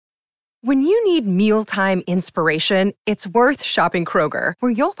When you need mealtime inspiration, it's worth shopping Kroger,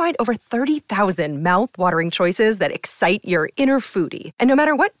 where you'll find over 30,000 mouth-watering choices that excite your inner foodie. And no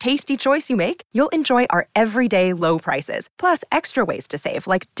matter what tasty choice you make, you'll enjoy our everyday low prices, plus extra ways to save,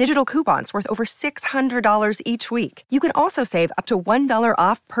 like digital coupons worth over $600 each week. You can also save up to $1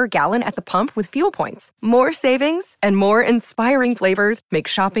 off per gallon at the pump with fuel points. More savings and more inspiring flavors make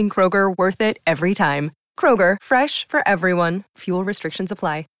shopping Kroger worth it every time. Kroger, fresh for everyone. Fuel restrictions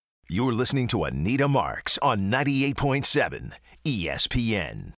apply. You're listening to Anita Marks on 98.7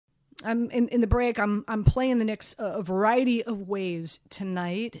 ESPN. I'm in the break. I'm playing the Knicks a variety of ways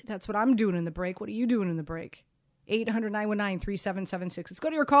tonight. That's what I'm doing in the break. What are you doing in the break? 800-919-3776. Let's go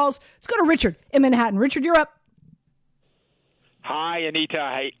to your calls. Let's go to Richard in Manhattan. Richard, you're up. Hi, Anita.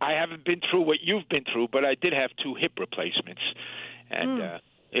 I haven't been through what you've been through, but I did have 2 hip replacements. And,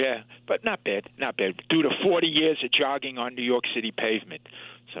 yeah, but not bad, not bad. Due to 40 years of jogging on New York City pavement.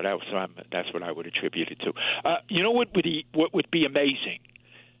 So that's what I would attribute it to. You know what would be amazing?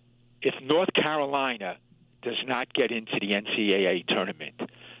 If North Carolina does not get into the NCAA tournament.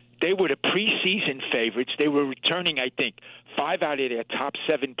 They were the preseason favorites. They were returning, I think, 5 out of their top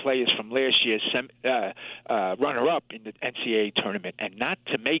 7 players from last year's runner-up in the NCAA tournament. And not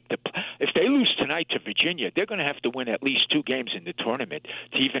to make if they lose tonight to Virginia, they're going to have to win at least 2 games in the tournament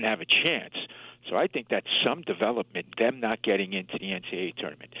to even have a chance. So I think that's some development, them not getting into the NCAA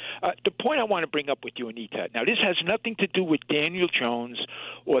tournament. The point I want to bring up with you, Anita, now this has nothing to do with Daniel Jones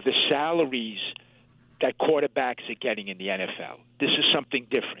or the salaries that quarterbacks are getting in the NFL. This is something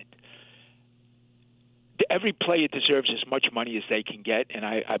different. Every player deserves as much money as they can get, and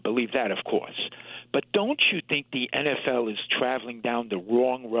I believe that, of course. But don't you think the NFL is traveling down the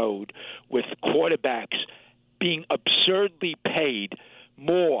wrong road with quarterbacks being absurdly paid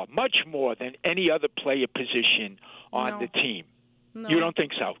more, much more than any other player position on the team? No. You don't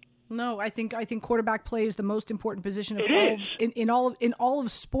think so? No, I think quarterback play is the most important position of in all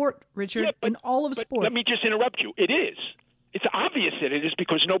of sport, Richard. Yeah, in all of sport. Let me just interrupt you. It is. It's obvious that it is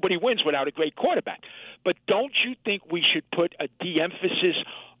because nobody wins without a great quarterback. But don't you think we should put a de-emphasis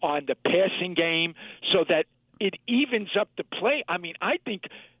on the passing game so that it evens up the play? I mean, I think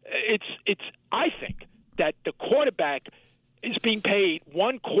I think that the quarterback is being paid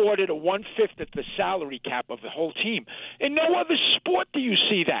 1/4 to 1/5 of the salary cap of the whole team. In no other sport do you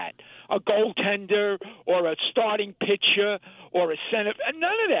see that. A goaltender or a starting pitcher or a center,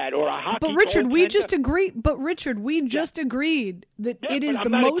 none of that, or a hockey. But Richard, goaltender. we just agreed. But Richard, we just agreed that it is the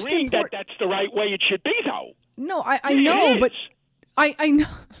most important. That's the right way it should be, though. No, I know, but I know.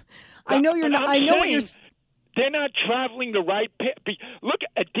 I know you're not. I know what you're. They're not traveling the right path. Look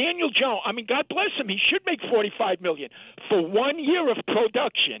at Daniel Jones. I mean, God bless him. He should make $45 million for 1 year of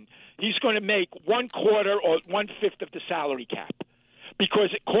production. He's going to make 1/4 or 1/5 of the salary cap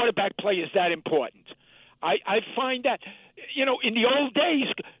because quarterback play is that important. I find that, in the old days,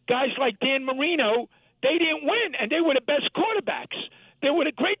 guys like Dan Marino, they didn't win, and they were the best quarterbacks. They were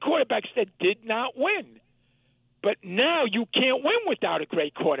the great quarterbacks that did not win. But now you can't win without a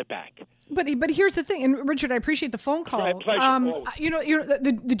great quarterback. But here's the thing, and Richard, I appreciate the phone call. My pleasure.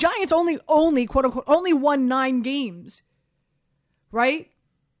 The Giants only quote unquote only won 9 games, right?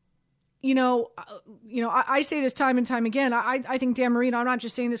 I say this time and time again. I think Dan Marino. I'm not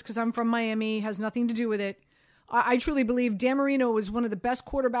just saying this because I'm from Miami. Has nothing to do with it. I truly believe Dan Marino was one of the best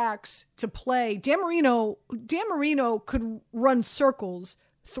quarterbacks to play. Dan Marino could run circles,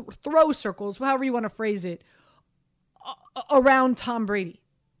 throw circles, however you want to phrase it, around Tom Brady.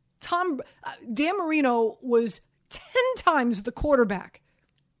 Dan Marino was 10 times the quarterback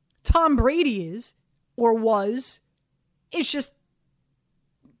Tom Brady is or was. It's just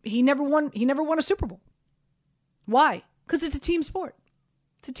he never won a Super Bowl. Why? Because it's a team sport.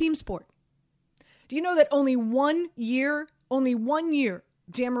 It's a team sport. Do you know that only one year,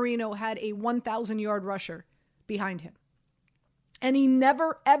 Dan Marino had a 1,000-yard rusher behind him? And he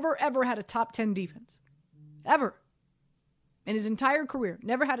never, ever, ever had a top 10 defense. Ever. In his entire career,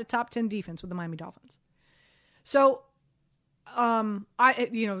 never had a top 10 defense with the Miami Dolphins. So, that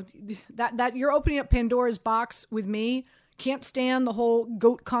you're opening up Pandora's box with me. Can't stand the whole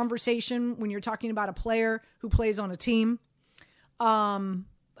GOAT conversation when you're talking about a player who plays on a team.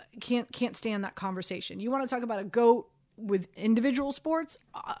 Can't stand that conversation. You want to talk about a GOAT with individual sports?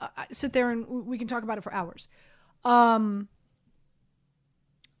 Sit there and we can talk about it for hours.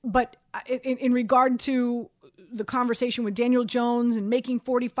 But in regard to the conversation with Daniel Jones and making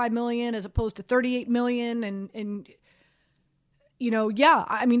 $45 million as opposed to $38 million and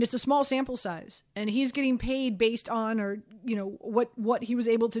it's a small sample size and he's getting paid based on what he was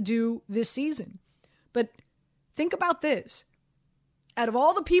able to do this season. But think about this. Out of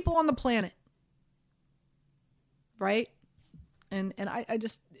all the people on the planet, right? And I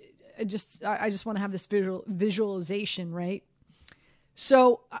just want to have this visualization, right?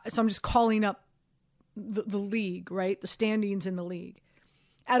 So I'm just calling up the league, right? The standings in the league.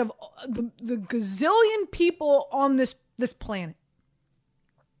 Out of the gazillion people on this planet,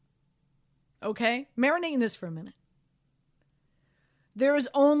 okay? Marinate in this for a minute. There is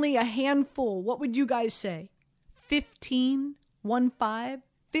only a handful. What would you guys say? 15 quarterbacks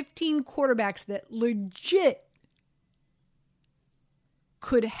that legit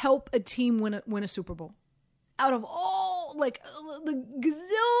could help a team win a Super Bowl. Out of all, like, the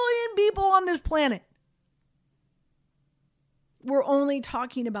gazillion people on this planet, we're only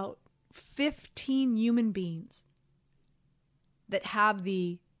talking about 15 human beings that have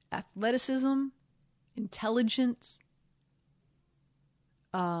the athleticism, intelligence,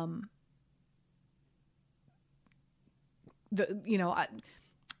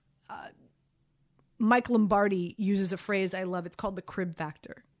 Mike Lombardi uses a phrase I love. It's called the crib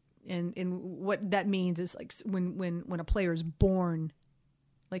factor. And what that means is, like, when a player is born,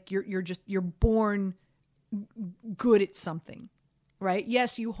 like you're born good at something, right?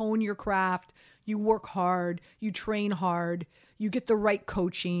 Yes, you hone your craft, you work hard, you train hard, you get the right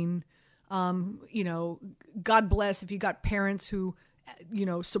coaching. God bless if you got parents who,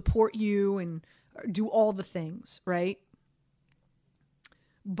 support you and do all the things, right?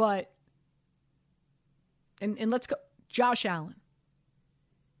 But, and let's go, Josh Allen.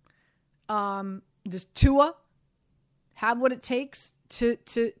 Does Tua have what it takes to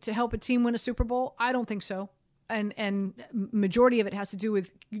help a team win a Super Bowl? I don't think so. And majority of it has to do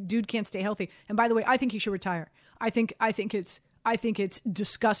with dude can't stay healthy. And by the way, I think he should retire. I think it's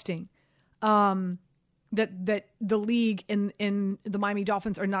disgusting that the league and the Miami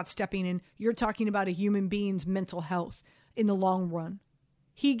Dolphins are not stepping in. You're talking about a human being's mental health in the long run.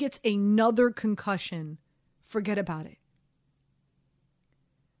 He gets another concussion, forget about it.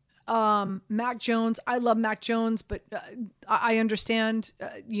 Mac Jones, I love Mac Jones, but I understand,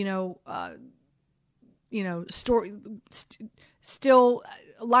 still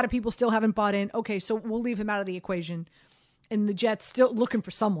a lot of people still haven't bought in. Okay, so we'll leave him out of the equation. And the Jets still looking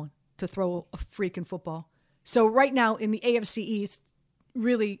for someone to throw a freaking football. So right now in the AFC East,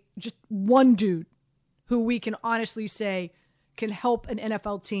 really just one dude who we can honestly say can help an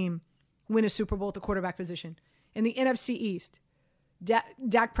NFL team win a Super Bowl at the quarterback position. In the NFC East,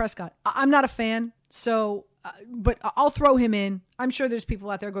 Dak Prescott. I'm not a fan, so but I'll throw him in. I'm sure there's people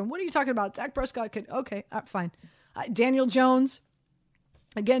out there going, what are you talking about? Dak Prescott could, okay, fine. Daniel Jones,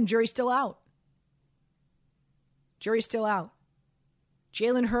 again, jury's still out.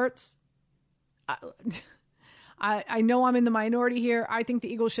 Jalen Hurts. I know I'm in the minority here. I think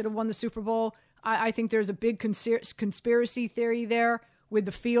the Eagles should have won the Super Bowl. I think there's a big conspiracy theory there with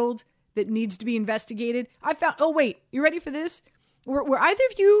the field that needs to be investigated. Wait, you ready for this? Were either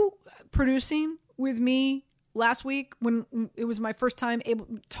of you producing with me last week when it was my first time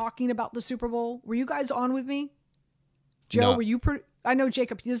talking about the Super Bowl? Were you guys on with me? Joe, no. Were you? I know,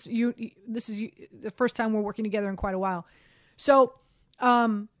 Jacob. This is the first time we're working together in quite a while. So,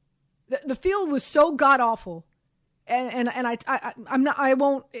 the field was so god awful, and I'm not. I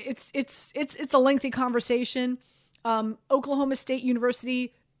won't. It's a lengthy conversation. Oklahoma State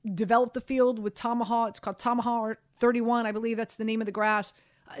University developed the field with Tomahawk. It's called Tomahawk 31, I believe that's the name of the grass.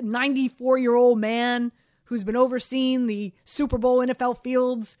 A 94-year-old man who's been overseeing the Super Bowl NFL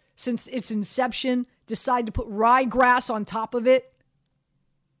fields since its inception decided to put ryegrass on top of it.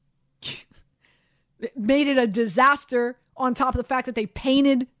 It made it a disaster on top of the fact that they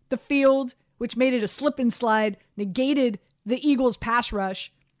painted the field, which made it a slip and slide, negated the Eagles' pass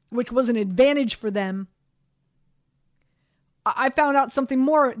rush, which was an advantage for them. I found out something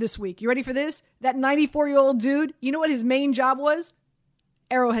more this week. You ready for this? That 94-year-old dude, you know what his main job was?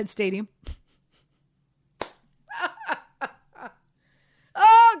 Arrowhead Stadium.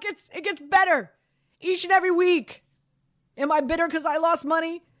 Oh, it gets better each and every week. Am I bitter because I lost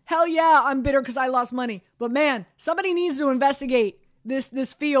money? Hell yeah, I'm bitter because I lost money. But man, somebody needs to investigate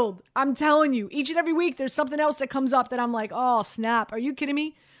this field. I'm telling you, each and every week there's something else that comes up that I'm like, oh, snap. Are you kidding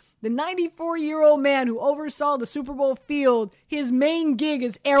me? The 94-year-old man who oversaw the Super Bowl field, his main gig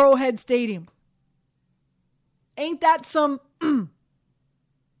is Arrowhead Stadium. Ain't that some... I'm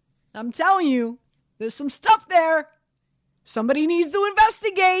telling you, there's some stuff there. Somebody needs to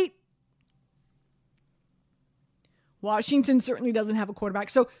investigate. Washington certainly doesn't have a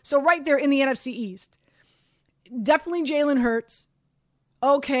quarterback. So right there in the NFC East, definitely Jalen Hurts.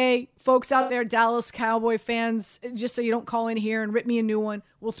 Okay, folks out there, Dallas Cowboy fans, just so you don't call in here and rip me a new one,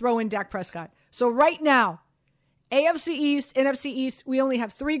 we'll throw in Dak Prescott. So right now, AFC East, NFC East, we only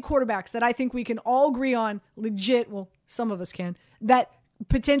have 3 quarterbacks that I think we can all agree on, legit, well, some of us can, that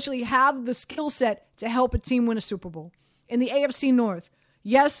potentially have the skill set to help a team win a Super Bowl. In the AFC North,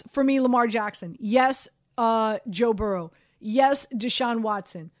 yes, for me, Lamar Jackson. Yes, Joe Burrow. Yes, Deshaun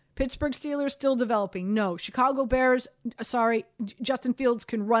Watson. Pittsburgh Steelers still developing. No. Chicago Bears, sorry, Justin Fields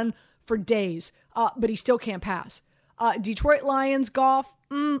can run for days, but he still can't pass. Detroit Lions, Goff,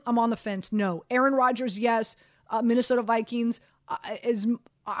 I'm on the fence. No. Aaron Rodgers, yes. Minnesota Vikings,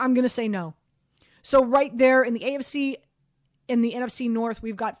 I'm going to say no. So right there in the AFC, in the NFC North,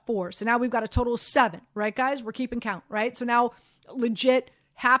 we've got 4. So now we've got a total of 7, right, guys? We're keeping count, right? So now, legit,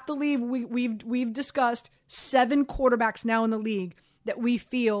 half the league, we've discussed 7 quarterbacks now in the league that we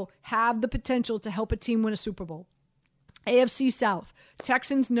feel have the potential to help a team win a Super Bowl. AFC South,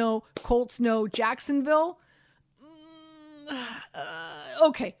 Texans, no. Colts, no. Jacksonville,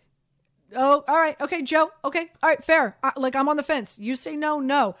 okay. Oh, all right. Okay, Joe. Okay. All right, fair. I'm on the fence. You say no,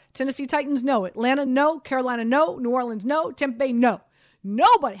 no. Tennessee Titans, no. Atlanta, no. Carolina, no. New Orleans, no. Tampa Bay, no.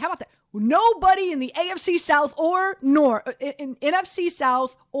 Nobody. How about that? Nobody in the AFC South or in NFC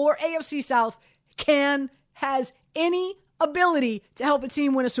South or AFC South has any ability to help a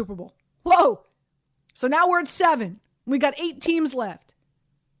team win a Super Bowl. Whoa. So now we're at 7. We got 8 teams left.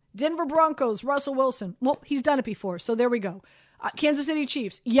 Denver Broncos, Russell Wilson. Well, he's done it before, so there we go. Kansas City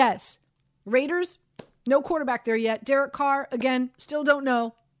Chiefs, yes. Raiders, no quarterback there yet. Derek Carr, again, still don't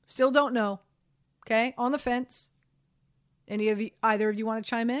know. Okay, on the fence. Either of you want to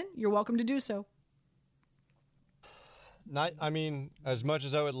chime in? You're welcome to do so. As much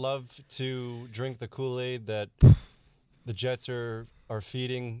as I would love to drink the Kool-Aid that the Jets are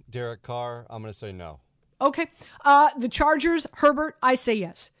feeding Derek Carr, I'm going to say no. Okay. The Chargers, Herbert, I say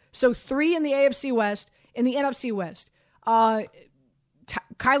yes. So 3 in the AFC West. In the NFC West,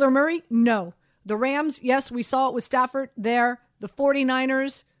 Kyler Murray, no. The Rams, yes, we saw it with Stafford there. The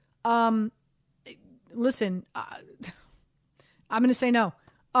 49ers, listen, I'm going to say no.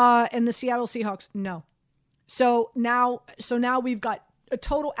 And the Seattle Seahawks, no. So now we've got a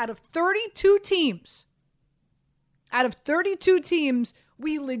total out of 32 teams. Out of 32 teams,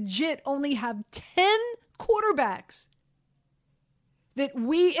 we legit only have 10 quarterbacks that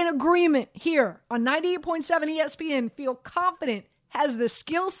we in agreement here on 98.7 ESPN feel confident has the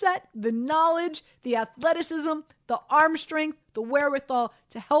skill set, the knowledge, the athleticism, the arm strength, the wherewithal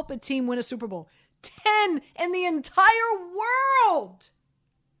to help a team win a Super Bowl. 10 in the entire world.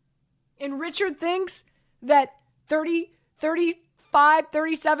 And Richard thinks that $30, $35,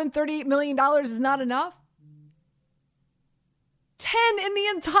 $37, $38 million is not enough. 10 in the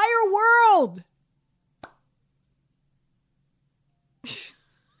entire world.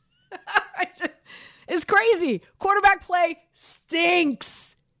 It's crazy. Quarterback play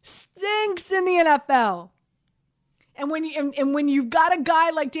stinks in the NFL. And when you've got a guy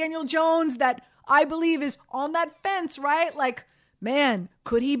like Daniel Jones that I believe is on that fence, right? Like, man,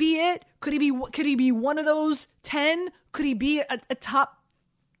 could he be it? Could he be one of those 10? Could he be a top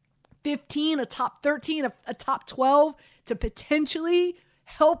 15, a top 13, a top 12 to potentially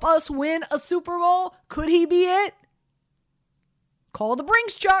help us win a Super Bowl? Could he be it? Call the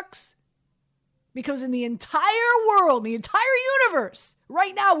Brinks Chucks. Because in the entire world, the entire universe,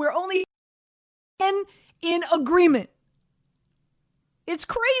 right now, we're only in agreement. It's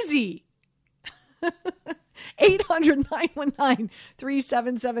crazy.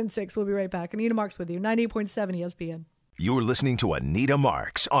 800-919-3776. We'll be right back. Anita Marks with you, 98.7 ESPN. You're listening to Anita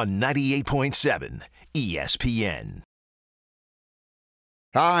Marks on 98.7 ESPN.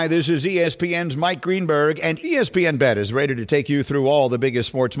 Hi, this is ESPN's Mike Greenberg, and ESPN Bet is ready to take you through all the biggest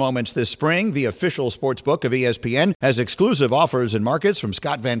sports moments this spring. The official sports book of ESPN has exclusive offers and markets from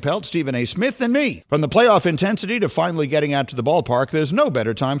Scott Van Pelt, Stephen A. Smith, and me. From the playoff intensity to finally getting out to the ballpark, there's no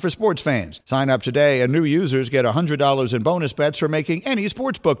better time for sports fans. Sign up today, and new users get $100 in bonus bets for making any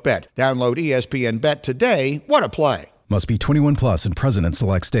sportsbook bet. Download ESPN Bet today. What a play. Must be 21 plus and present in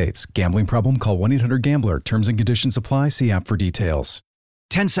select states. Gambling problem? Call 1-800-GAMBLER. Terms and conditions apply. See app for details.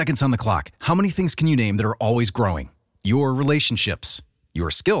 10 seconds on the clock. How many things can you name that are always growing? Your relationships, your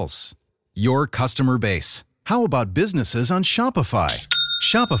skills, your customer base. How about businesses on Shopify?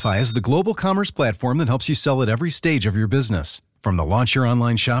 Shopify is the global commerce platform that helps you sell at every stage of your business. From the launch your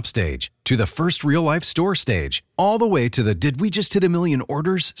online shop stage, to the first real-life store stage, all the way to the did we just hit a million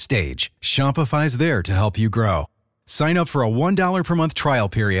orders stage. Shopify's there to help you grow. Sign up for a $1 per month trial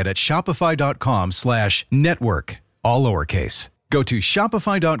period at shopify.com/network, all lowercase. Go to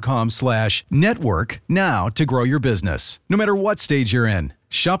shopify.com/network now to grow your business, no matter what stage you're in.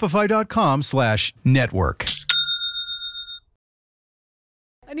 Shopify.com/network.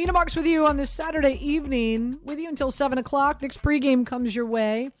 Anita Marks with you on this Saturday evening, with you until 7 o'clock. Knicks pregame comes your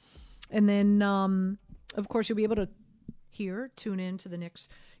way. And then, of course, you'll be able to tune in to the Knicks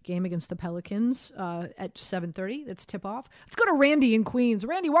game against the Pelicans at 7:30. That's tip-off. Let's go to Randy in Queens.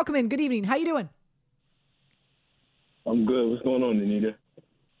 Randy, welcome in. Good evening. How you doing? I'm good. What's going on, Anita?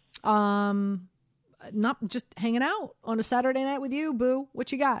 Not just hanging out on a Saturday night with you, boo.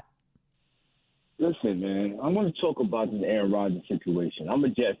 What you got? Listen, man, I want to talk about this Aaron Rodgers situation. I'm a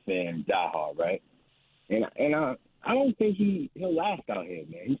Jets fan, diehard, right? And I don't think he'll last out here,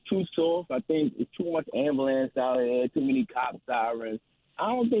 man. He's too soft. I think it's too much ambulance out here, too many cop sirens. I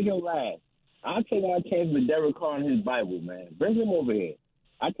don't think he'll last. I'll take my chance with Derek Carr and his Bible, man. Bring him over here.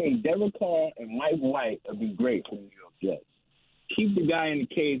 I think Derek Carr and Mike White would be great for the New York Jets. Keep the guy in the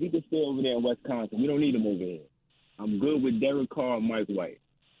cage. He can stay over there in Wisconsin. We don't need him over here. I'm good with Derek Carr and Mike White.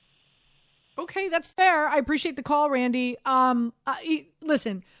 Okay, that's fair. I appreciate the call, Randy.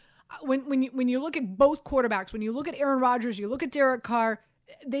 Listen, when you look at both quarterbacks, when you look at Aaron Rodgers, you look at Derek Carr,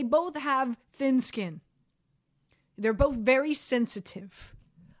 they both have thin skin. They're both very sensitive.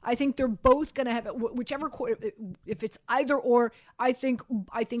 I think they're both going to have whichever quarter. If it's either or, I think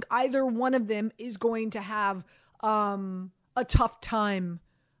either one of them is going to have a tough time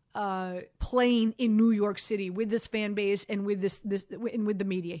playing in New York City with this fan base and with this and with the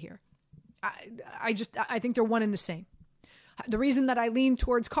media here. I think they're one and the same. The reason that I lean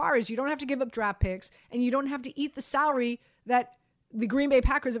towards Carr is you don't have to give up draft picks and you don't have to eat the salary that the Green Bay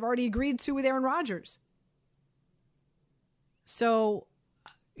Packers have already agreed to with Aaron Rodgers. So,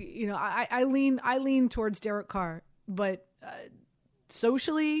 you know, I lean towards Derek Carr, but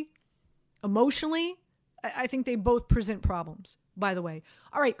socially, emotionally, I think they both present problems, by the way.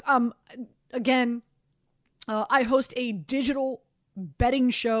 All right. Again, I host a digital betting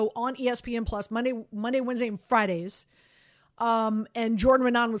show on ESPN Plus Monday, Wednesday, and Fridays. And Jordan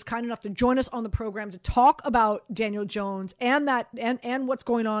Renan was kind enough to join us on the program to talk about Daniel Jones and what's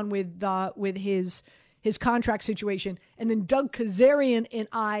going on with his contract situation. And then Doug Kazarian and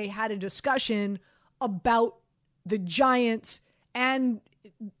I had a discussion about the Giants and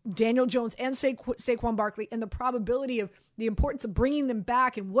Daniel Jones and Saquon Barkley and the probability of the importance of bringing them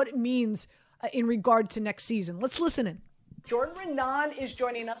back and what it means in regard to next season. Let's listen in. Jordan Renan is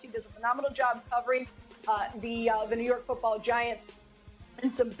joining us. He does a phenomenal job covering the New York Football Giants.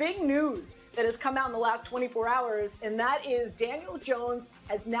 And some big news that has come out in the last 24 hours, and that is Daniel Jones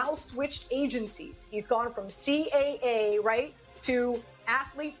has now switched agencies. He's gone from CAA, right, to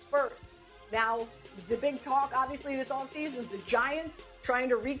Athletes First. Now, the big talk, obviously, this offseason is the Giants trying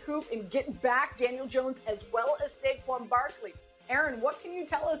to recoup and get back Daniel Jones as well as Saquon Barkley. Aaron, what can you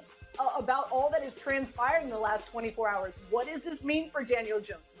tell us about all that has transpired in the last 24 hours? What does this mean for Daniel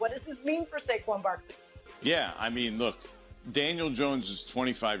Jones? What does this mean for Saquon Barkley? Yeah, I mean, look, Daniel Jones is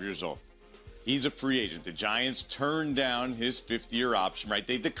 25 years old. He's a free agent. The Giants turned down his fifth-year option, right?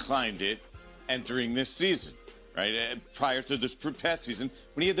 They declined it entering this season, right? Prior to this past season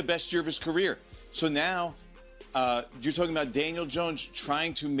when he had the best year of his career. So now you're talking about Daniel Jones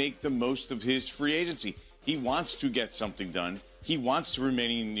trying to make the most of his free agency. He wants to get something done. He wants to remain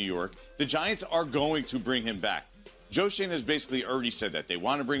in New York. The Giants are going to bring him back. Joe Schoen has basically already said that. They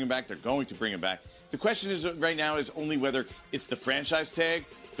want to bring him back. They're going to bring him back. The question is right now is only whether it's the franchise tag,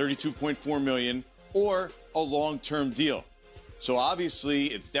 $32.4 million, or a long-term deal. So obviously,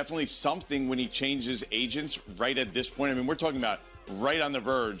 it's definitely something when he changes agents right at this point. I mean, we're talking about right on the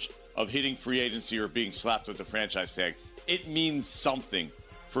verge of hitting free agency or being slapped with the franchise tag. It means something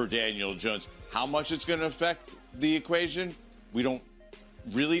for Daniel Jones. How much it's going to affect the equation, we don't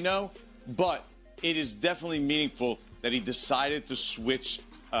really know. But it is definitely meaningful that he decided to switch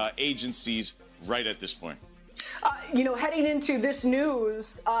agencies right at this point. Heading into this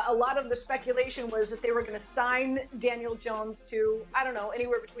news, a lot of the speculation was that they were going to sign Daniel Jones to, I don't know,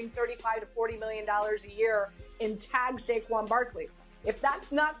 anywhere between $35 to $40 million a year and tag Saquon Barkley. If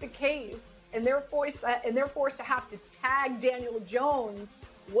that's not the case, and they're forced to have to tag Daniel Jones,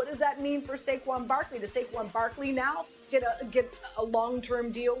 what does that mean for Saquon Barkley? Does Saquon Barkley now get a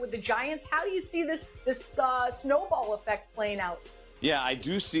long-term deal with the Giants? How do you see this snowball effect playing out? Yeah, I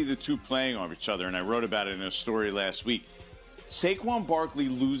do see the two playing on each other, and I wrote about it in a story last week. Saquon Barkley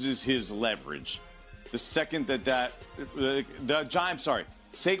loses his leverage the second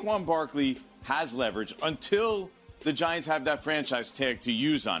Saquon Barkley has leverage until the Giants have that franchise tag to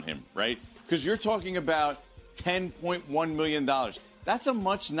use on him, right? Because you're talking about $10.1 million. That's a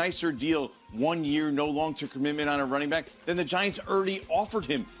much nicer deal, 1 year, no long-term commitment on a running back, than the Giants already offered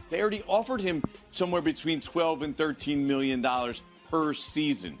him. They already offered him somewhere between $12 and $13 million per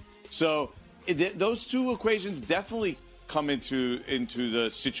season. So those two equations definitely come into the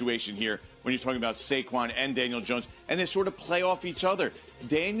situation here when you're talking about Saquon and Daniel Jones, and they sort of play off each other.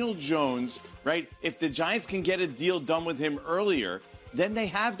 Daniel Jones, right, if the Giants can get a deal done with him earlier, then they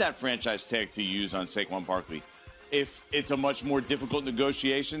have that franchise tag to use on Saquon Barkley. If it's a much more difficult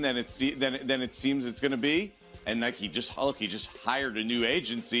negotiation than it seems it's going to be, and like he just hired a new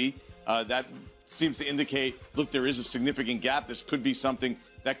agency, that seems to indicate, look, there is a significant gap. This could be something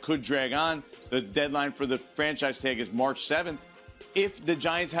that could drag on. The deadline for the franchise tag is March 7th. If the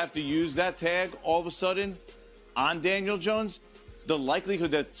Giants have to use that tag all of a sudden on Daniel Jones, the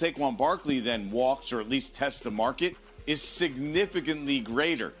likelihood that Saquon Barkley then walks or at least tests the market is significantly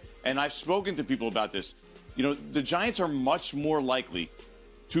greater. And I've spoken to people about this. You know, the Giants are much more likely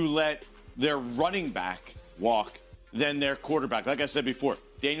to let their running back walk than their quarterback. Like I said before,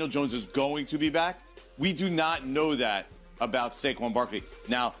 Daniel Jones is going to be back. We do not know that about Saquon Barkley.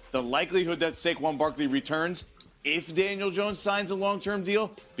 Now, the likelihood that Saquon Barkley returns, if Daniel Jones signs a long-term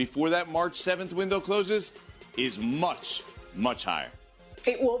deal before that March 7th window closes, is much, much higher.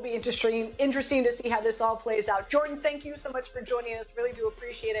 It will be interesting to see how this all plays out. Jordan, thank you so much for joining us. Really do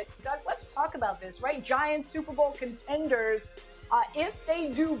appreciate it. Doug, let's talk about this, right? Giants Super Bowl contenders. If they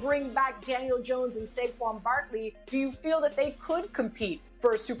do bring back Daniel Jones and Saquon Barkley, do you feel that they could compete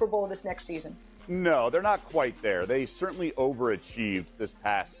for a Super Bowl this next season? No, they're not quite there. They certainly overachieved this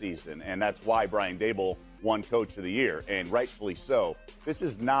past season, and that's why Brian Daboll won Coach of the Year, and rightfully so. This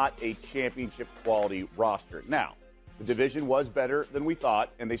is not a championship-quality roster. Now, the division was better than we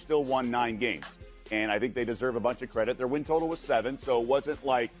thought, and they still won 9 games. And I think they deserve a bunch of credit. Their win total was 7, so it wasn't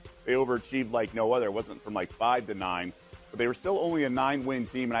like they overachieved like no other. It wasn't from like 5 to 9. But they were still only a 9-win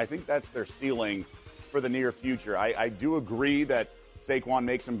team, and I think that's their ceiling for the near future. I do agree that Saquon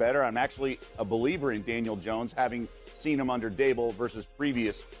makes them better. I'm actually a believer in Daniel Jones, having seen him under Daboll versus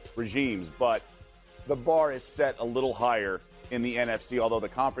previous regimes. But the bar is set a little higher in the NFC, although the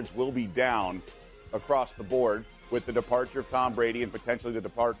conference will be down across the board with the departure of Tom Brady and potentially the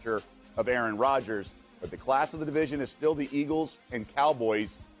departure of Aaron Rodgers. But the class of the division is still the Eagles and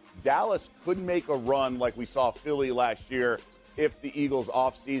Cowboys. Dallas could make a run like we saw Philly last year if the Eagles'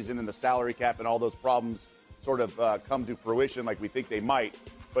 offseason and the salary cap and all those problems sort of come to fruition like we think they might.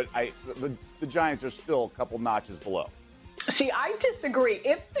 But the Giants are still a couple notches below. See, I disagree.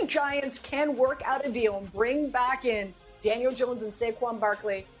 If the Giants can work out a deal and bring back in Daniel Jones and Saquon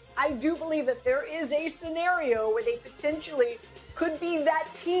Barkley, I do believe that there is a scenario where they potentially could be that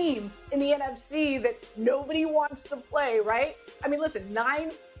team in the NFC that nobody wants to play, right? I mean, listen,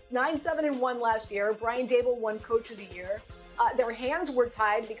 9-7-1 last year. Brian Daboll won Coach of the Year. Their hands were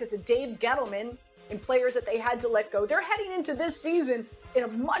tied because of Dave Gettleman and players that they had to let go. They're heading into this season in a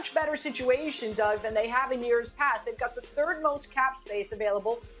much better situation, Doug, than they have in years past. They've got the 3rd most cap space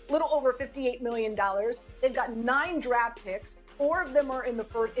available, a little over $58 million. They've got 9 draft picks. 4 of them are in the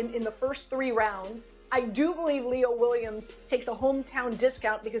first 3 rounds. I do believe Leo Williams takes a hometown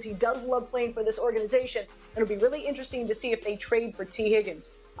discount because he does love playing for this organization. It'll be really interesting to see if they trade for T. Higgins.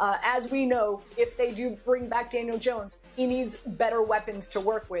 As we know, if they do bring back Daniel Jones, he needs better weapons to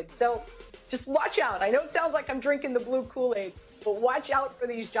work with. So just watch out. I know it sounds like I'm drinking the blue Kool-Aid, but watch out for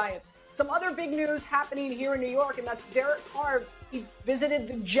these Giants. Some other big news happening here in New York, and that's Derek Carr. He visited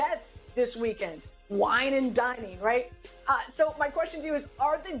the Jets this weekend. Wine and dining, right? So my question to you is,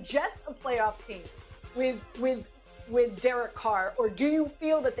 are the Jets a playoff team with Derek Carr, or do you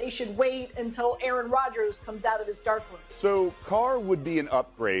feel that they should wait until Aaron Rodgers comes out of his dark room? So Carr would be an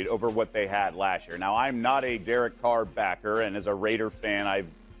upgrade over what they had last year. Now, I'm not a Derek Carr backer, and as a Raider fan, I've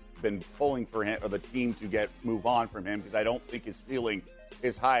been pulling for him or the team to move on from him because I don't think his ceiling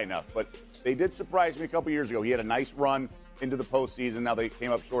is high enough. But they did surprise me a couple years ago. He had a nice run into the postseason. Now they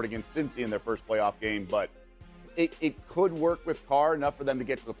came up short against Cincy in their first playoff game, but it could work with Carr enough for them to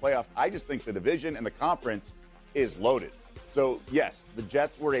get to the playoffs. I just think the division and the conference is loaded. So, yes, the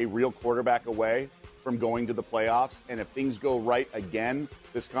Jets were a real quarterback away from going to the playoffs, and if things go right again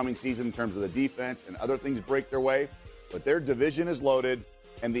this coming season in terms of the defense and other things break their way, but their division is loaded,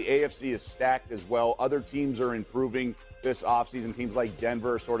 and the AFC is stacked as well. Other teams are improving this offseason. Teams like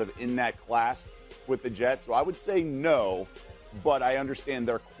Denver are sort of in that class with the Jets. So I would say no, but I understand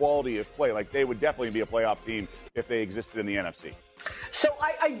their quality of play. Like, they would definitely be a playoff team if they existed in the NFC. So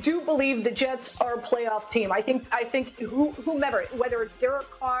I do believe the Jets are a playoff team. I think whomever, whether it's Derek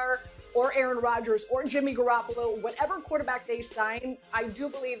Carr or Aaron Rodgers or Jimmy Garoppolo, whatever quarterback they sign, I do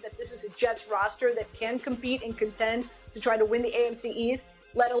believe that this is a Jets roster that can compete and contend to try to win the AFC East,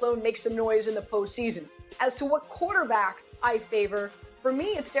 let alone make some noise in the postseason. As to what quarterback I favor, for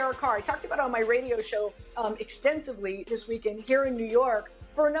me, it's Derek Carr. I talked about it on my radio show extensively this weekend here in New York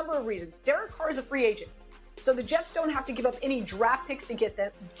for a number of reasons. Derek Carr is a free agent. So the Jets don't have to give up any draft picks to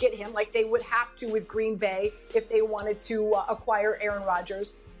get him like they would have to with Green Bay if they wanted to acquire Aaron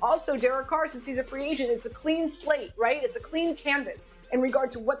Rodgers. Also, Derek Carr, since he's a free agent, it's a clean slate, right? It's a clean canvas in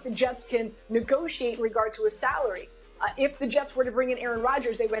regard to what the Jets can negotiate in regard to a salary. If the Jets were to bring in Aaron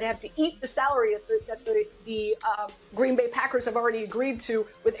Rodgers, they would have to eat the salary that the Green Bay Packers have already agreed to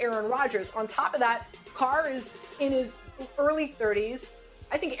with Aaron Rodgers. On top of that, Carr is in his early 30s.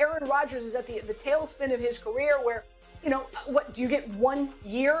 I think Aaron Rodgers is at the tailspin of his career where, what, do you get 1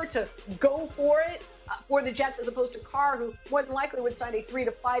 year to go for it for the Jets as opposed to Carr, who more than likely would sign a 3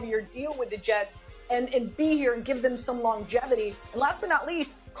 to 5 year deal with the Jets and be here and give them some longevity. And last but not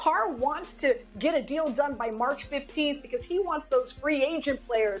least, Carr wants to get a deal done by March 15th because he wants those free agent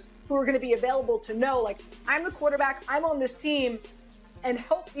players who are going to be available to know, like, I'm the quarterback, I'm on this team, and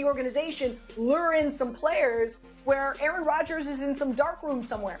help the organization lure in some players where Aaron Rodgers is in some dark room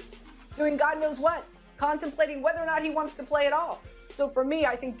somewhere, doing God knows what, contemplating whether or not he wants to play at all. So for me,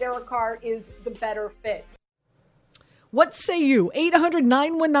 I think Derek Carr is the better fit. What say you?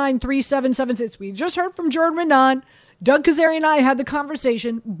 800-919-3776. We just heard from Jordan Renan. Doug Kazari and I had the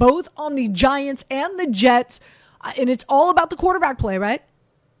conversation, both on the Giants and the Jets, and it's all about the quarterback play, right?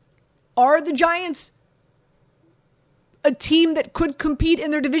 Are the Giants a team that could compete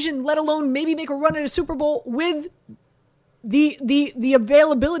in their division, let alone maybe make a run at a Super Bowl with the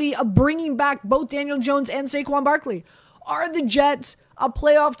availability of bringing back both Daniel Jones and Saquon Barkley? Are the Jets a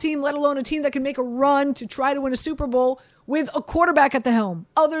playoff team, let alone a team that can make a run to try to win a Super Bowl with a quarterback at the helm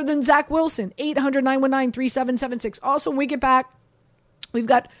other than Zach Wilson? 800-919-3776. Also, when we get back, we've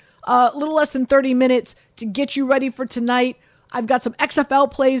got a little less than 30 minutes to get you ready for tonight. I've got some XFL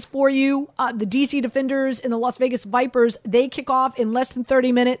plays for you. The DC Defenders and the Las Vegas Vipers, they kick off in less than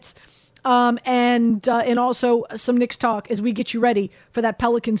 30 minutes. And also some Knicks talk as we get you ready for that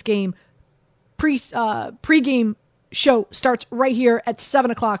Pelicans game. Pre-game show starts right here at 7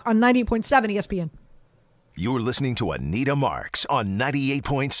 o'clock on 98.7 ESPN. You're listening to Anita Marks on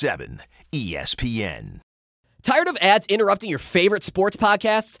 98.7 ESPN. Tired of ads interrupting your favorite sports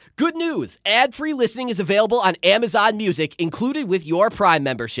podcasts? Good news! Ad-free listening is available on Amazon Music, included with your Prime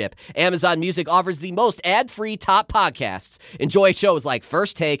membership. Amazon Music offers the most ad-free top podcasts. Enjoy shows like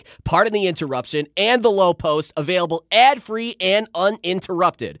First Take, Pardon the Interruption, and The Low Post, available ad-free and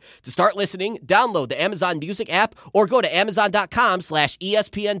uninterrupted. To start listening, download the Amazon Music app or go to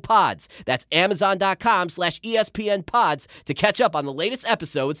amazon.com/ESPN Pods. That's amazon.com/ESPN Pods to catch up on the latest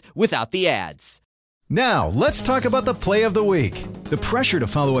episodes without the ads. Now, let's talk about the play of the week. The pressure to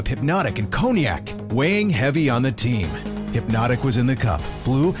follow up Hypnotic and Cognac, weighing heavy on the team. Hypnotic was in the cup,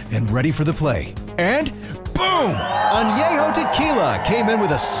 blue, and ready for the play. And boom! Añejo Tequila came in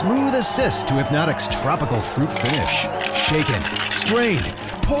with a smooth assist to Hypnotic's tropical fruit finish. Shaken, strained,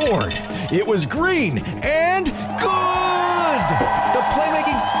 poured. It was green and good! The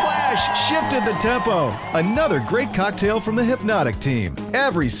playmaking splash shifted the tempo. Another great cocktail from the Hypnotic team.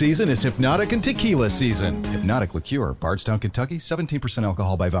 Every season is Hypnotic and Tequila season. Hypnotic Liqueur, Bardstown, Kentucky, 17%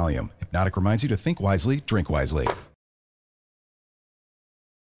 alcohol by volume. Hypnotic reminds you to think wisely, drink wisely.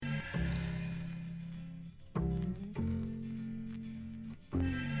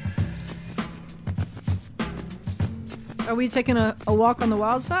 Are we taking a walk on the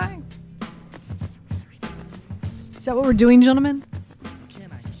wild side? Is that what we're doing, gentlemen?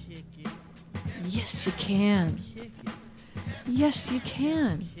 Can I kick it? Yes, you can. Yes, you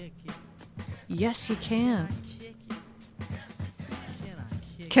can. Yes, you can.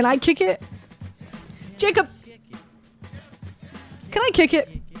 Can I kick it? Jacob, can I kick it?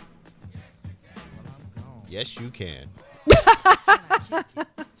 Yes, you can.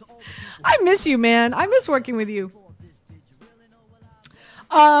 I miss you, man. I miss working with you.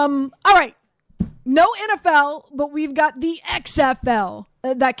 All right. No NFL, but we've got the XFL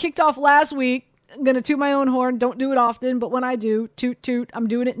that kicked off last week. I'm going to toot my own horn. Don't do it often, but when I do, toot, toot, I'm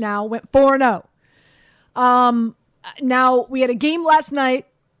doing it now. Went 4-0. Now, we had a game last night.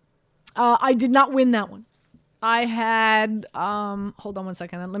 I did not win that one. I had, hold on one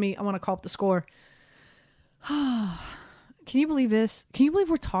second. I want to call up the score. Can you believe this? Can you believe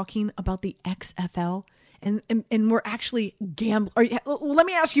we're talking about the XFL? And we're actually gambling. Well, let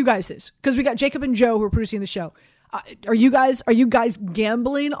me ask you guys this, because we got Jacob and Joe who are producing the show. Are you guys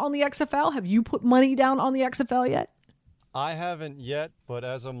gambling on the XFL? Have you put money down on the XFL yet? I haven't yet, but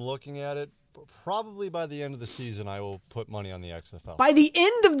as I'm looking at it, probably by the end of the season, I will put money on the XFL. By the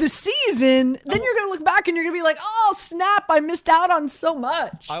end of the season, then you're going to look back and you're going to be like, oh, snap, I missed out on so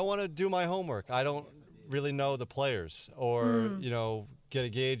much. I want to do my homework. I don't really know the players or, get a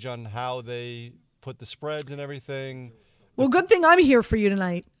gauge on how they put the spreads and everything. Well, good thing I'm here for you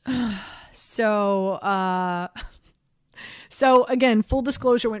tonight. So again, full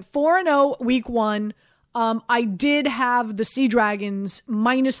disclosure, went 4-0 week 1. I did have the Sea Dragons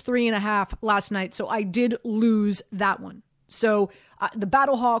 -3.5 last night, so I did lose that one. So the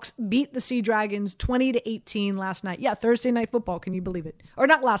Battlehawks beat the Sea Dragons 20-18 last night. Yeah, Thursday Night Football. Can you believe it? Or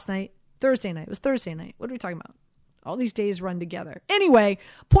not last night. Thursday night. It was Thursday night. What are we talking about? All these days run together. Anyway,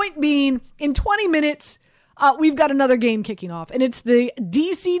 point being, in 20 minutes, we've got another game kicking off, and it's the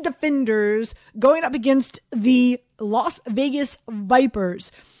DC Defenders going up against the Las Vegas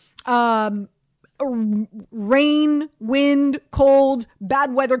Vipers. Rain, wind, cold,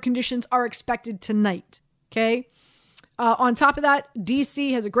 bad weather conditions are expected tonight. Okay. On top of that,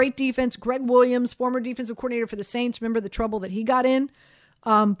 DC has a great defense. Greg Williams, former defensive coordinator for the Saints. Remember the trouble that he got in?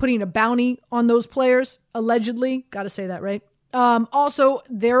 Putting a bounty on those players, allegedly. Got to say that, right? Also,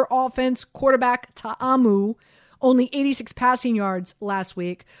 their offense, quarterback Ta'amu, only 86 passing yards last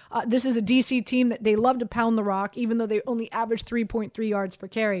week. This is a DC team that they love to pound the rock, even though they only average 3.3 yards per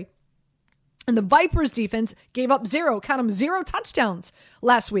carry. And the Vipers defense gave up 0 touchdowns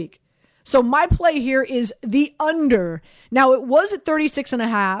last week. So my play here is the under. Now, it was at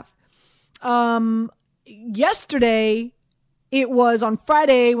 36.5. Yesterday, it was on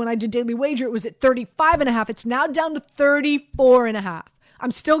Friday when I did Daily Wager, it was at 35.5. It's now down to 34.5.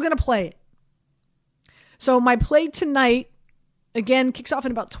 I'm still going to play it. So my play tonight, again, kicks off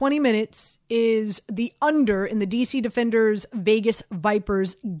in about 20 minutes, is the under in the DC Defenders Vegas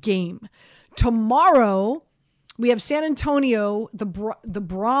Vipers game. Tomorrow, we have San Antonio, the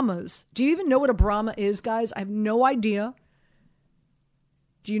Brahmas. Do you even know what a Brahma is, guys? I have no idea.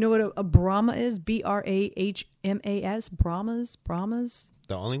 Do you know what a Brahma is? Brahmas? Brahmas?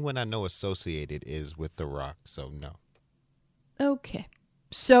 The only one I know associated is with The Rock, so no. Okay.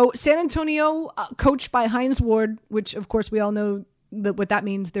 So San Antonio, coached by Hines Ward, which, of course, we all know what that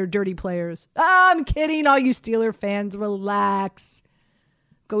means. They're dirty players. I'm kidding. All you Steeler fans, relax.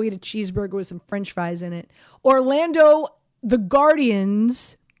 Go eat a cheeseburger with some French fries in it. Orlando, the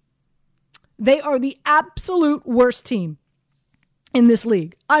Guardians, they are the absolute worst team in this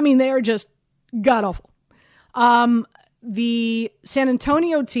league. I mean, they are just god-awful. The San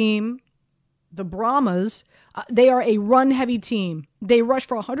Antonio team, the Brahmas, they are a run-heavy team. They rushed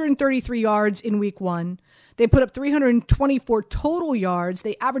for 133 yards in week 1. They put up 324 total yards.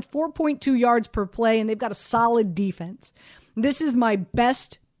 They average 4.2 yards per play, and they've got a solid defense. This is my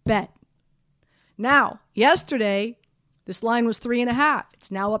best bet. Now, yesterday, this line was 3.5.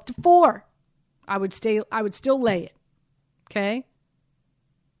 It's now up to 4. I would still lay it. Okay?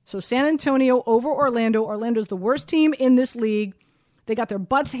 So San Antonio over Orlando. Orlando's the worst team in this league. They got their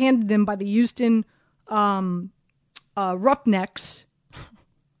butts handed them by the Houston Roughnecks.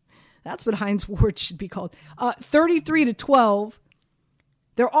 That's what Hines Ward should be called. 33-12.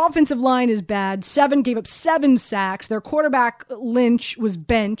 Their offensive line is bad. Gave up 7 sacks. Their quarterback, Lynch, was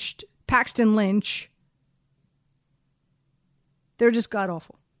benched. Paxton Lynch. They're just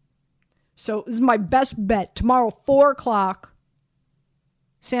god-awful. So this is my best bet. Tomorrow, 4 o'clock,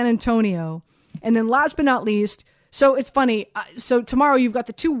 San Antonio. And then last but not least, so it's funny. So tomorrow you've got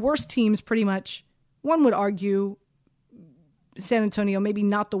the 2 worst teams pretty much. One would argue San Antonio, maybe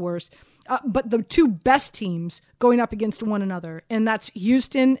not the worst. But the 2 best teams going up against one another, and that's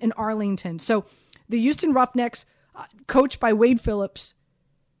Houston and Arlington. So the Houston Roughnecks, coached by Wade Phillips,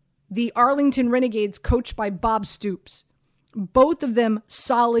 the Arlington Renegades, coached by Bob Stoops. Both of them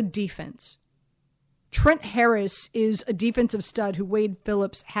solid defense. Trent Harris is a defensive stud who Wade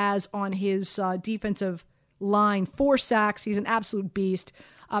Phillips has on his defensive line. 4 sacks. He's an absolute beast.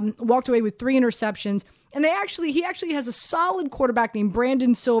 Walked away with 3 interceptions. And he actually has a solid quarterback named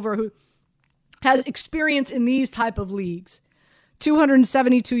Brandon Silver who has experience in these type of leagues.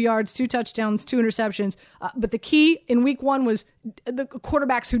 272 yards, 2 touchdowns, 2 interceptions. But the key in week 1 was the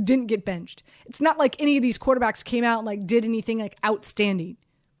quarterbacks who didn't get benched. It's not like any of these quarterbacks came out and did anything outstanding.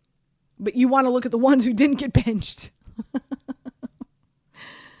 But you want to look at the ones who didn't get benched.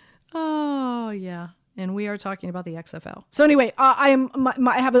 Oh, yeah. And we are talking about the XFL. So anyway, I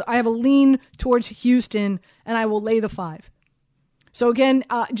have a lean towards Houston, and I will lay the 5. So again,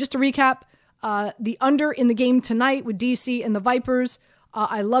 just to recap, the under in the game tonight with DC and the Vipers.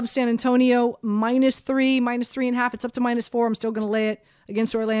 I love San Antonio, -3, -3.5. It's up to -4. I'm still going to lay it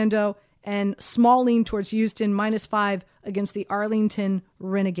against Orlando. And small lean towards Houston, -5 against the Arlington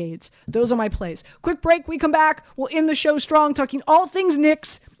Renegades. Those are my plays. Quick break. We come back. We'll end the show strong, talking all things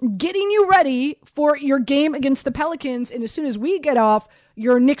Knicks, getting you ready for your game against the Pelicans. And as soon as we get off,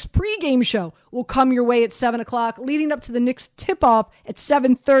 Your Knicks pregame show will come your way at 7 o'clock, leading up to the Knicks tip-off at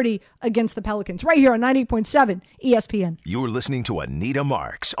 7:30 against the Pelicans, right here on 98.7 ESPN. You're listening to Anita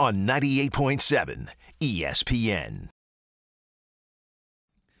Marks on 98.7 ESPN.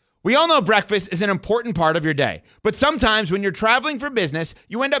 We all know breakfast is an important part of your day, but sometimes when you're traveling for business,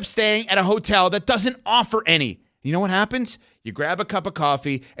 you end up staying at a hotel that doesn't offer any. You know what happens? You grab a cup of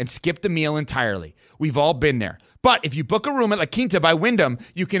coffee and skip the meal entirely. We've all been there. But if you book a room at La Quinta by Wyndham,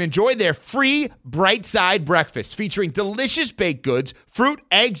 you can enjoy their free Bright Side breakfast featuring delicious baked goods, fruit,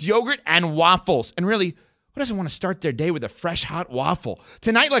 eggs, yogurt, and waffles. And really, who doesn't want to start their day with a fresh, hot waffle?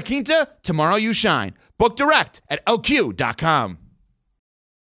 Tonight, La Quinta, tomorrow you shine. Book direct at lq.com.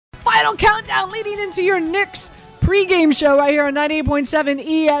 Final countdown leading into your Knicks pregame show right here on 98.7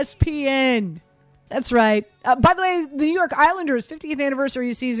 ESPN. That's right. By the way, the New York Islanders' 50th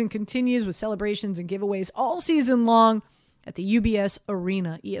anniversary season continues with celebrations and giveaways all season long at the UBS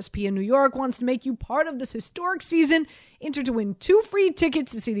Arena. ESPN New York wants to make you part of this historic season. Enter to win 2 free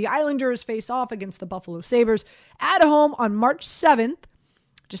tickets to see the Islanders face off against the Buffalo Sabres at home on March 7th.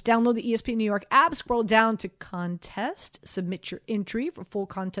 Just download the ESPN New York app, scroll down to contest, submit your entry for full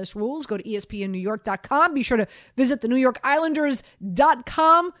contest rules. Go to ESPNNewYork.com. Be sure to visit the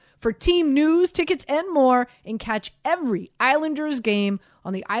NewYorkIslanders.com for team news, tickets, and more, and catch every Islanders game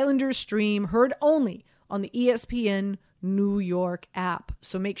on the Islanders stream, heard only on the ESPN New York app.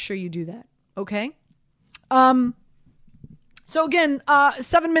 So make sure you do that, okay? So again,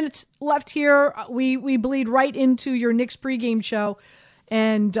 7 minutes left here. We bleed right into your Knicks pregame show.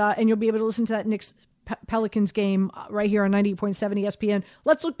 And you'll be able to listen to that Knicks Pelicans game right here on 98.7 ESPN.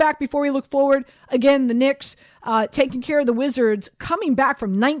 Let's look back before we look forward. Again, the Knicks taking care of the Wizards, coming back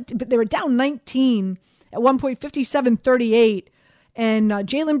from 19, but they were down 19 at one point, 57-38. And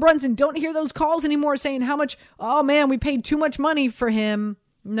Jalen Brunson, don't hear those calls anymore saying how much, oh man, we paid too much money for him.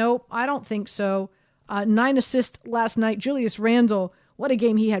 Nope, I don't think so. 9 assists last night. Julius Randle, what a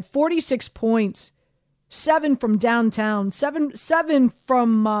game he had. 46 points. 7 from downtown, 7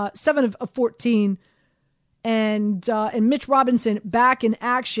 from 7 of 14, and Mitch Robinson back in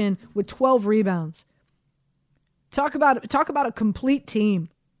action with 12 rebounds. Talk about a complete team,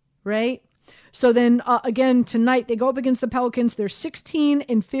 right? So then again tonight they go up against the Pelicans. They're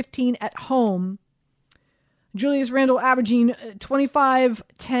 16-15 at home. Julius Randle averaging 25,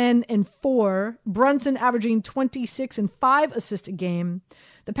 10, and 4. Brunson averaging 26 and 5 assists a game.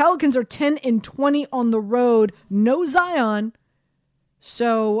 The Pelicans are 10-20 on the road. No Zion.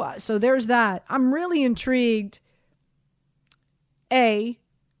 So there's that. I'm really intrigued. When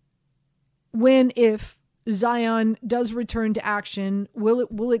if Zion does return to action,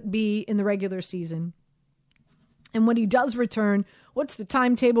 will it be in the regular season? And when he does return, what's the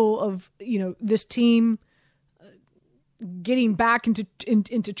timetable of, this team getting back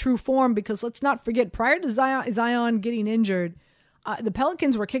into true form? Because let's not forget, prior to Zion getting injured, the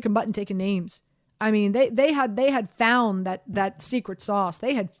Pelicans were kicking butt and taking names. I mean, they had found that secret sauce.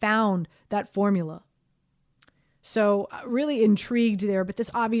 They had found that formula. So really intrigued there. But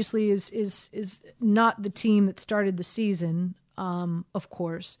this obviously is not the team that started the season, of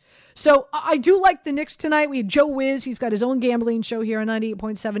course. So I do like the Knicks tonight. We had Joe Wiz. He's got his own gambling show here on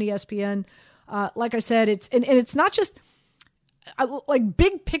 98.7 ESPN. Like I said, it's not just like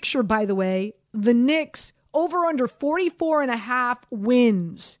big picture. By the way, the Knicks. Over under 44.5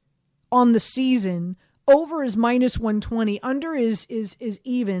 wins on the season. Over is minus 120. Under is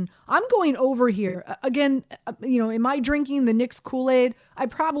even. I'm going over here. Again, am I drinking the Knicks Kool-Aid? I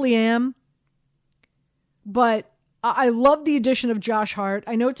probably am. But I love the addition of Josh Hart.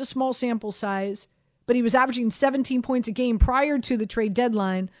 I know it's a small sample size, but he was averaging 17 points a game prior to the trade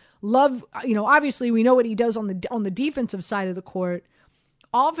deadline. Love, obviously we know what he does on the defensive side of the court.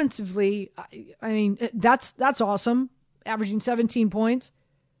 Offensively, I mean, that's awesome. Averaging 17 points.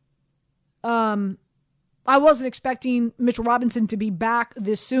 I wasn't expecting Mitchell Robinson to be back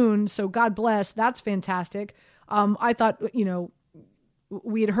this soon, so God bless. That's fantastic. I thought,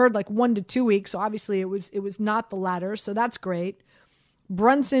 we had heard like 1 to 2 weeks, so obviously it was not the latter, so that's great.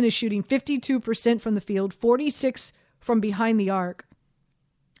 Brunson is shooting 52% from the field, 46 from behind the arc.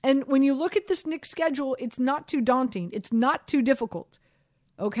 And when you look at this Knicks schedule, it's not too daunting. It's not too difficult.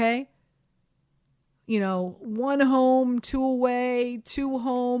 Okay? 1 home, 2 away, 2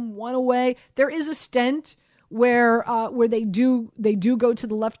 home, 1 away. There is a stint where they do go to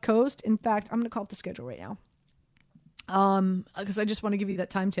the left coast. In fact, I'm going to call up the schedule right now. Because I just want to give you that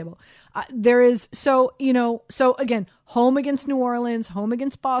timetable. There is, so again, home against New Orleans, home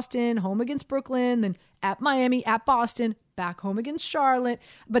against Boston, home against Brooklyn, then at Miami, at Boston, back home against Charlotte.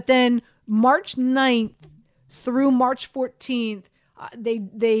 But then March 9th through March 14th,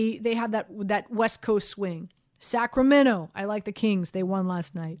 They have that West Coast swing. Sacramento, I like the Kings. They won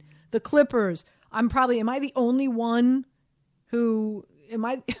last night. The Clippers, am I the only one who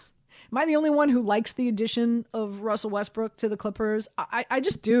likes the addition of Russell Westbrook to the Clippers? I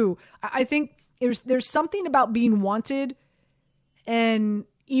just do. I think there's something about being wanted, and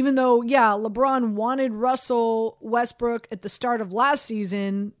even though, LeBron wanted Russell Westbrook at the start of last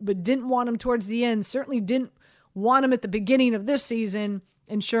season, but didn't want him towards the end, certainly didn't want him at the beginning of this season.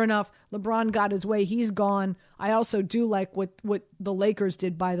 And sure enough, LeBron got his way. He's gone. I also do like what the Lakers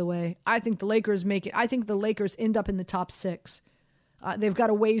did, by the way. I think the Lakers end up in the top 6. They've got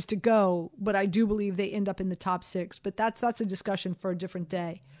a ways to go, but I do believe they end up in the top 6. But that's a discussion for a different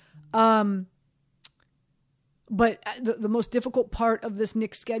day. But the most difficult part of this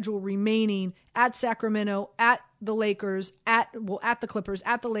Knicks schedule remaining at Sacramento, at the Lakers, at the Clippers,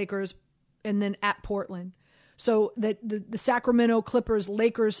 at the Lakers, and then at Portland. So that the Sacramento Clippers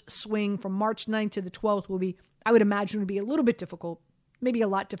Lakers swing from March 9th to the 12th will be, I would imagine, would be a little bit difficult, maybe a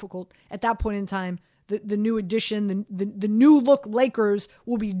lot difficult at that point in time. The new addition, the new look Lakers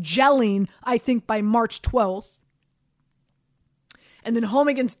will be gelling, I think, by March 12th. And then home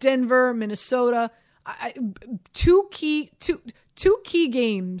against Denver, Minnesota. Two key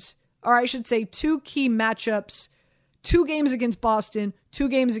games, or I should say 2 key matchups, 2 games against Boston, 2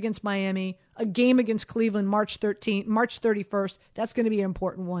 games against Miami, a game against Cleveland March 31st. That's going to be an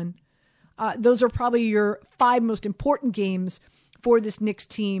important one. Those are probably your 5 most important games for this Knicks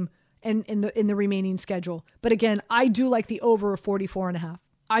team and in the remaining schedule. But again, I do like the over of 44.5.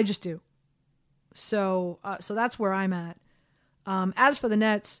 I just do. So that's where I'm at. As for the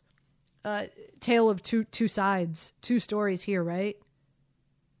Nets, tale of two sides, 2 stories here, right?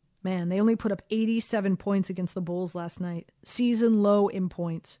 Man, they only put up 87 points against the Bulls last night. Season low in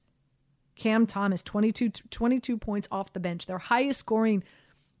points. Cam Thomas, 22 points off the bench. Their highest scoring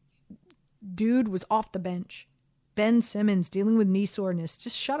dude was off the bench. Ben Simmons dealing with knee soreness.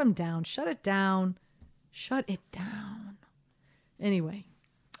 Just shut him down. Shut it down. Shut it down. Anyway,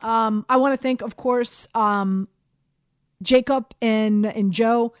 I want to thank, of course, Jacob and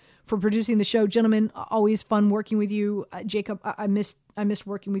Joe for producing the show. Gentlemen, always fun working with you. Jacob, I missed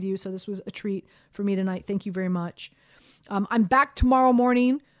working with you, so this was a treat for me tonight. Thank you very much. I'm back tomorrow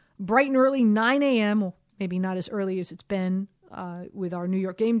morning, bright and early, 9 a.m. Well, maybe not as early as it's been with our New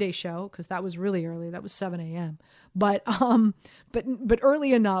York Game Day show, because that was really early. That was 7 a.m. But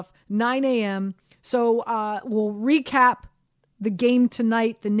early enough, 9 a.m. So we'll recap the game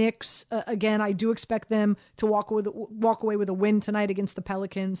tonight. The Knicks, again, I do expect them to walk away with a win tonight against the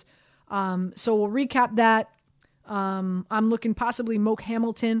Pelicans. So we'll recap that. I'm looking possibly Moke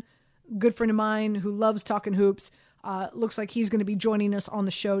Hamilton, good friend of mine who loves talking hoops. Looks like he's going to be joining us on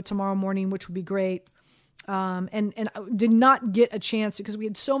the show tomorrow morning, which would be great. And I did not get a chance because we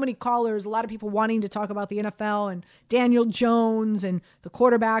had so many callers, a lot of people wanting to talk about the NFL and Daniel Jones and the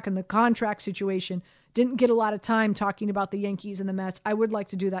quarterback and the contract situation. Didn't get a lot of time talking about the Yankees and the Mets. I would like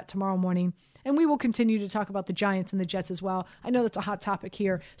to do that tomorrow morning. And we will continue to talk about the Giants and the Jets as well. I know that's a hot topic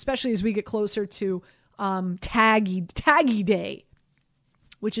here, especially as we get closer to Taggy Day,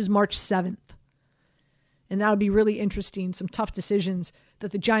 which is March 7th. And that'll be really interesting. Some tough decisions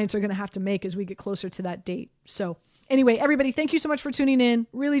that the Giants are going to have to make as we get closer to that date. So anyway, everybody, thank you so much for tuning in.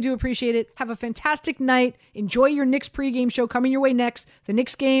 Really do appreciate it. Have a fantastic night. Enjoy your Knicks pregame show coming your way next, the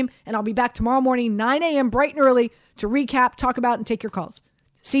Knicks game. And I'll be back tomorrow morning, 9 a.m. bright and early to recap, talk about, and take your calls.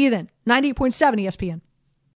 See you then. 98.7 ESPN.